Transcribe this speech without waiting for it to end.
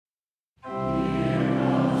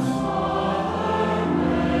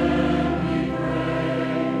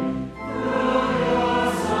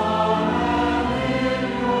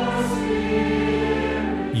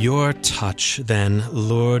touch, then,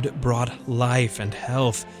 Lord, brought life and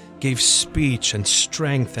health, gave speech and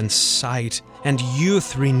strength and sight, and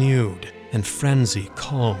youth renewed, and frenzy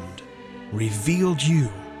calmed, revealed you,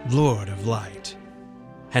 Lord of light.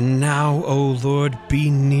 And now, O Lord, be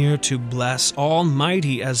near to bless,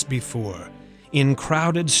 almighty as before, in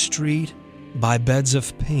crowded street, by beds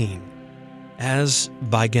of pain, as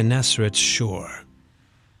by Gennesareth's shore.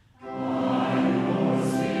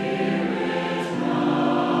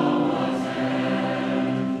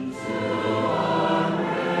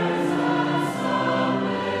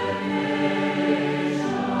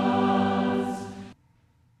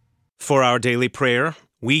 For our daily prayer,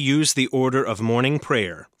 we use the order of morning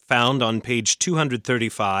prayer, found on page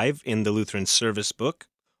 235 in the Lutheran Service Book,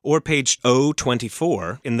 or page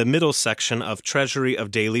 024 in the middle section of Treasury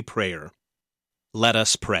of Daily Prayer. Let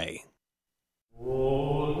us pray. O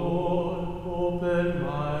Lord, open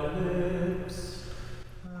my lips,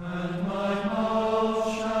 and my mouth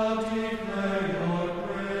shall declare your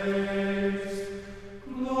praise.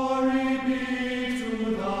 Glory be to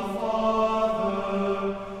the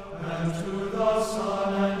Father, and to the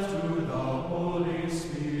Son, and to the Holy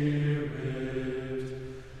Spirit,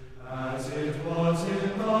 as it was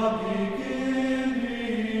in the beginning,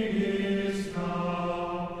 is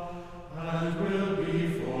now, and will be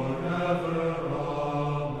forever.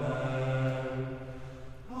 Amen.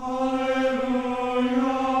 Alleluia,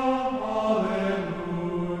 alleluia.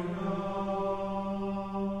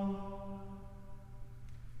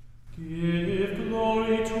 Give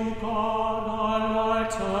glory to God, our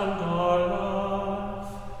light and our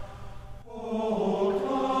life. Oh,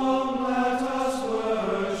 come, let us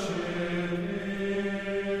worship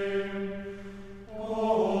Him.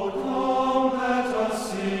 Oh, come, let us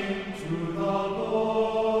sing to the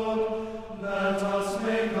Lord. Let us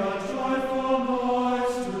make a joyful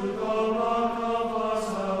noise to the rock of our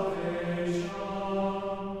salvation.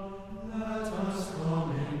 Let us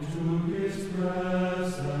come into His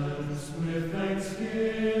presence with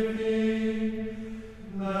thanksgiving.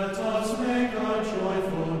 Let us make a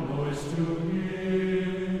joyful noise to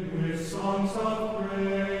Him with songs of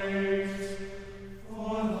praise.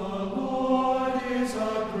 For the Lord is a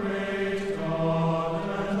great God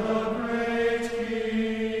and a great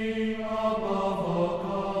King above all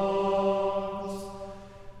gods.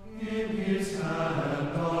 In His hand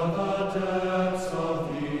are the depths of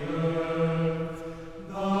the earth.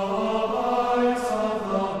 The heights of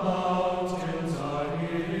the mountains are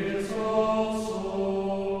His also.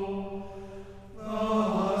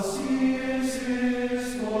 The sea is His,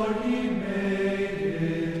 for He made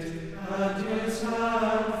it, and His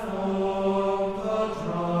hand formed the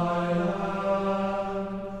dry land.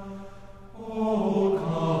 Oh,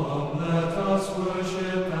 come, let us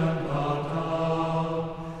worship and bow down.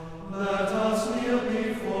 Let us kneel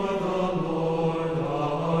before the Lord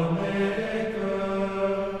our Maker.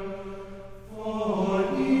 For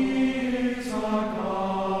He is our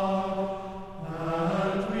God,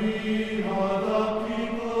 and we are the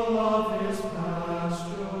people of His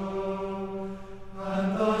pasture, and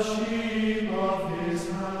the sheep of His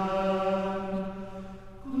hand.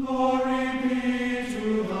 Glory be to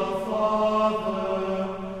the Father,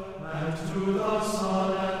 and to the Son,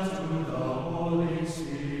 and to the Holy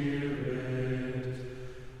Spirit,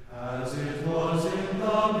 as it was in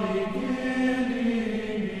the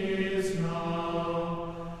beginning, is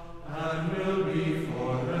now, and will be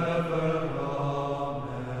forever.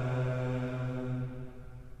 Amen.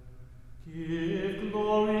 Give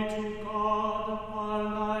glory to God, our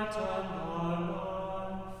light and our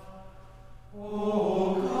life. Oh,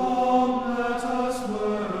 come, let us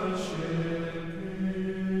worship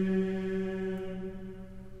Him.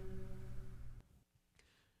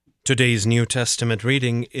 Today's New Testament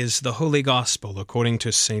reading is the Holy Gospel according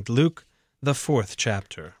to St. Luke, the 4th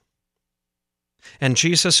chapter. And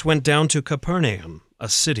Jesus went down to Capernaum, a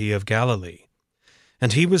city of Galilee.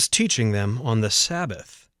 And He was teaching them on the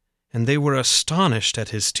Sabbath. And they were astonished at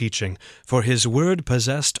His teaching, for His word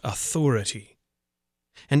possessed authority.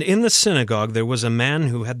 And in the synagogue there was a man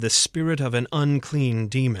who had the spirit of an unclean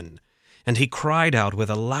demon. And he cried out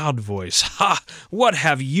with a loud voice, "Ha! What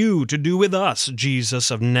have you to do with us,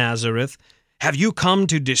 Jesus of Nazareth? Have you come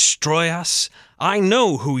to destroy us? I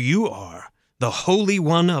know who you are, the Holy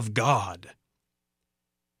One of God."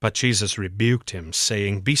 But Jesus rebuked him,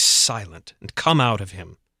 saying, "Be silent, and come out of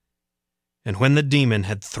him." And when the demon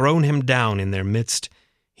had thrown him down in their midst,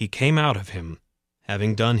 he came out of him,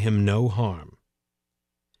 having done him no harm.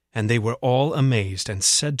 And they were all amazed, and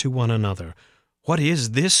said to one another, "What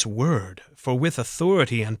is this word? For with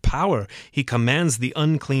authority and power he commands the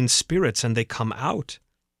unclean spirits, and they come out."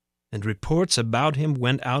 and reports about him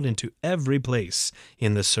went out into every place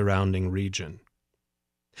in the surrounding region.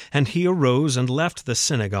 And he arose and left the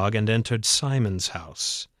synagogue and entered Simon's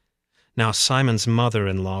house. Now Simon's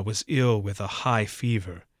mother-in-law was ill with a high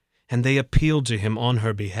fever, and they appealed to him on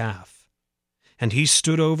her behalf. And he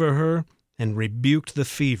stood over her and rebuked the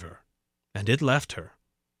fever, and it left her.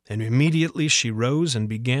 And immediately she rose and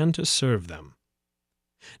began to serve them.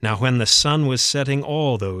 Now when the sun was setting,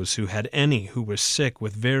 all those who had any who were sick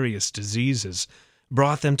with various diseases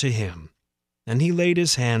brought them to him. And he laid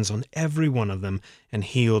his hands on every one of them and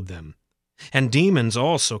healed them. And demons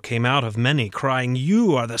also came out of many, crying,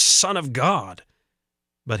 "You are the Son of God."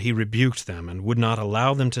 But he rebuked them and would not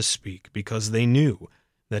allow them to speak, because they knew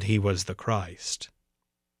that he was the Christ.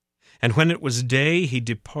 And when it was day, he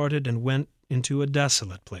departed and went into a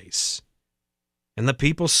desolate place. And the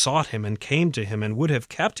people sought him and came to him and would have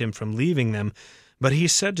kept him from leaving them. But he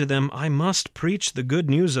said to them, "I must preach the good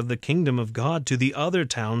news of the kingdom of God to the other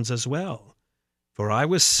towns as well, for I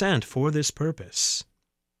was sent for this purpose."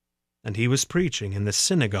 And he was preaching in the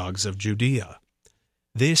synagogues of Judea.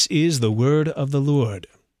 This is the word of the Lord.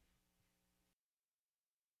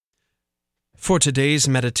 For today's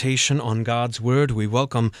meditation on God's Word, we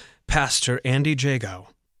welcome Pastor Andy Jagow.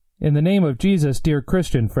 In the name of Jesus, dear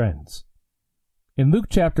Christian friends. In Luke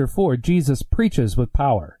chapter 4, Jesus preaches with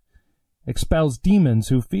power, expels demons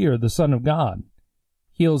who fear the Son of God,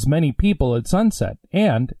 heals many people at sunset,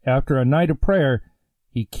 and, after a night of prayer,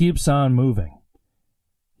 he keeps on moving.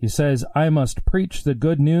 He says, "I must preach the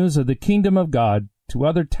good news of the kingdom of God to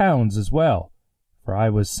other towns as well, for I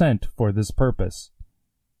was sent for this purpose."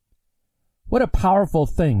 What a powerful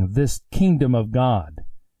thing, this kingdom of God,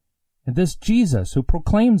 and this Jesus who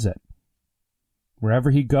proclaims it.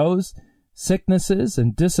 Wherever he goes, sicknesses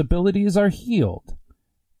and disabilities are healed,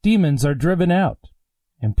 demons are driven out,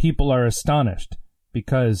 and people are astonished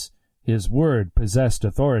because his word possessed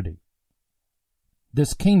authority.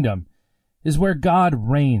 This kingdom is where God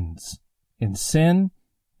reigns, and sin,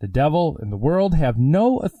 the devil, and the world have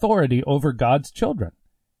no authority over God's children.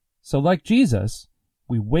 So like Jesus,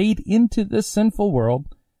 we wade into this sinful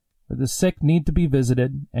world where the sick need to be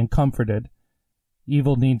visited and comforted,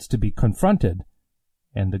 evil needs to be confronted,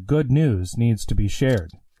 and the good news needs to be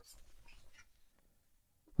shared.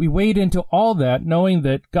 We wade into all that knowing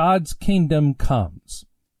that God's kingdom comes.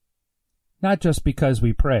 Not just because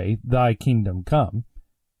we pray, "Thy kingdom come,"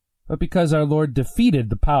 but because our Lord defeated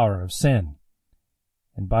the power of sin.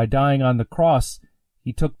 And by dying on the cross,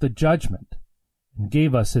 he took the judgment and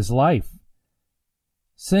gave us his life.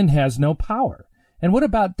 Sin has no power. And what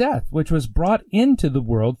about death, which was brought into the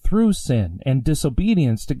world through sin and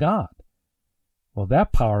disobedience to God? Well,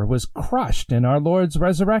 that power was crushed in our Lord's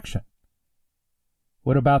resurrection.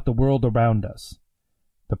 What about the world around us?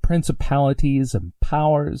 The principalities and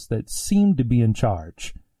powers that seem to be in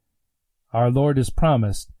charge. Our Lord has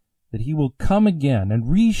promised that he will come again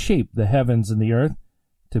and reshape the heavens and the earth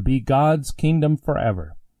to be God's kingdom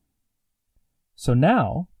forever. So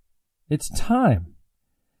now, it's time.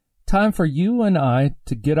 Time for you and I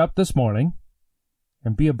to get up this morning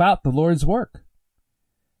and be about the Lord's work.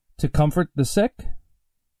 To comfort the sick,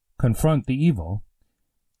 confront the evil,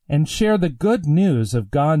 and share the good news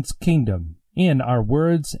of God's kingdom in our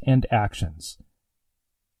words and actions.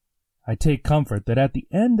 I take comfort that at the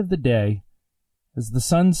end of the day, as the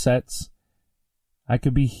sun sets, I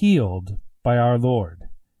could be healed by our Lord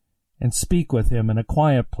and speak with him in a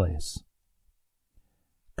quiet place.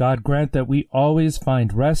 God grant that we always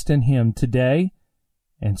find rest in him today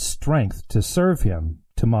and strength to serve him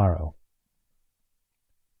tomorrow.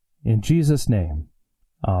 In Jesus' name,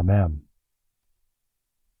 amen.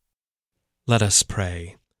 Let us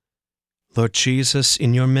pray. Lord Jesus,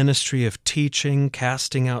 in your ministry of teaching,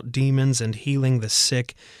 casting out demons, and healing the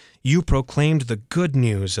sick, you proclaimed the good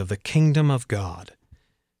news of the kingdom of God.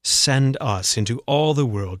 Send us into all the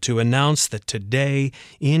world to announce that today,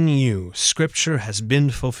 in you, Scripture has been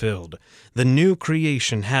fulfilled, the new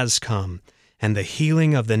creation has come, and the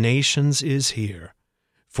healing of the nations is here.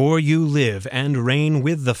 For you live and reign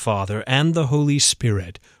with the Father and the Holy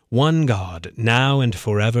Spirit, one God, now and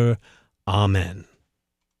forever. Amen.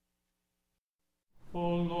 O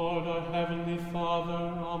Lord, our heavenly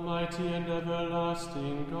Father, almighty and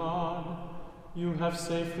everlasting God, you have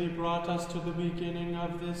safely brought us to the beginning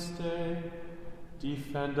of this day.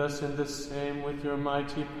 Defend us in the same with your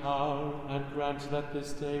mighty power, and grant that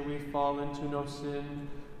this day we fall into no sin,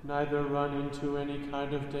 neither run into any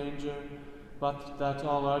kind of danger, but that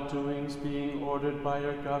all our doings, being ordered by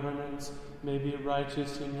your governance, may be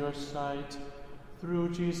righteous in your sight.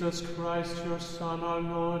 Through Jesus Christ, your Son, our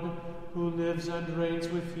Lord, who lives and reigns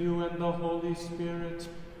with you and the Holy Spirit,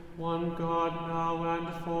 one God, now and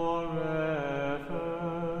forever.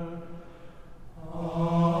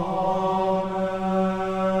 Amen.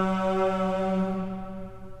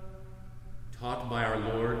 Taught by our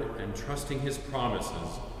Lord and trusting his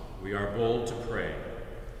promises, we are bold to pray.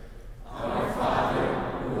 Our Father,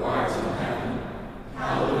 who art in heaven,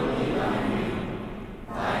 hallowed be thy name.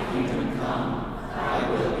 Thy kingdom come, thy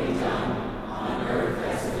will be done, on earth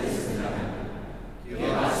as it is in heaven. Give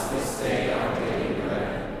us this day our daily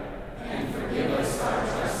bread, and forgive us our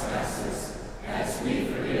trespasses, as we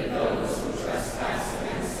forgive those who trespass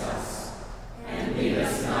against us. And lead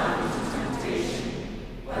us not into temptation,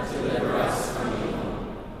 but deliver us from evil.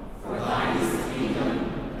 For thine is the kingdom,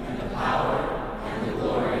 and the power, and the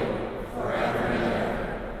glory, forever and ever.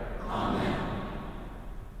 Amen.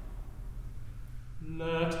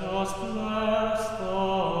 Let us bless the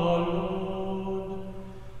Lord.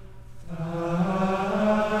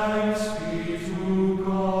 Thanks be to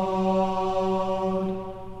God.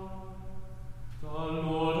 The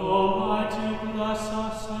Lord Almighty bless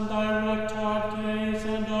us and direct our days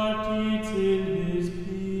and our deeds in his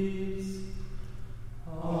peace.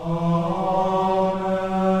 Amen.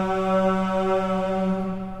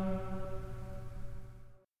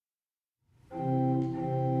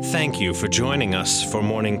 Thank you for joining us for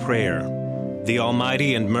morning prayer. The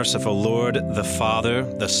Almighty and merciful Lord, the Father,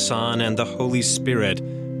 the Son, and the Holy Spirit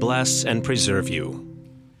bless and preserve you.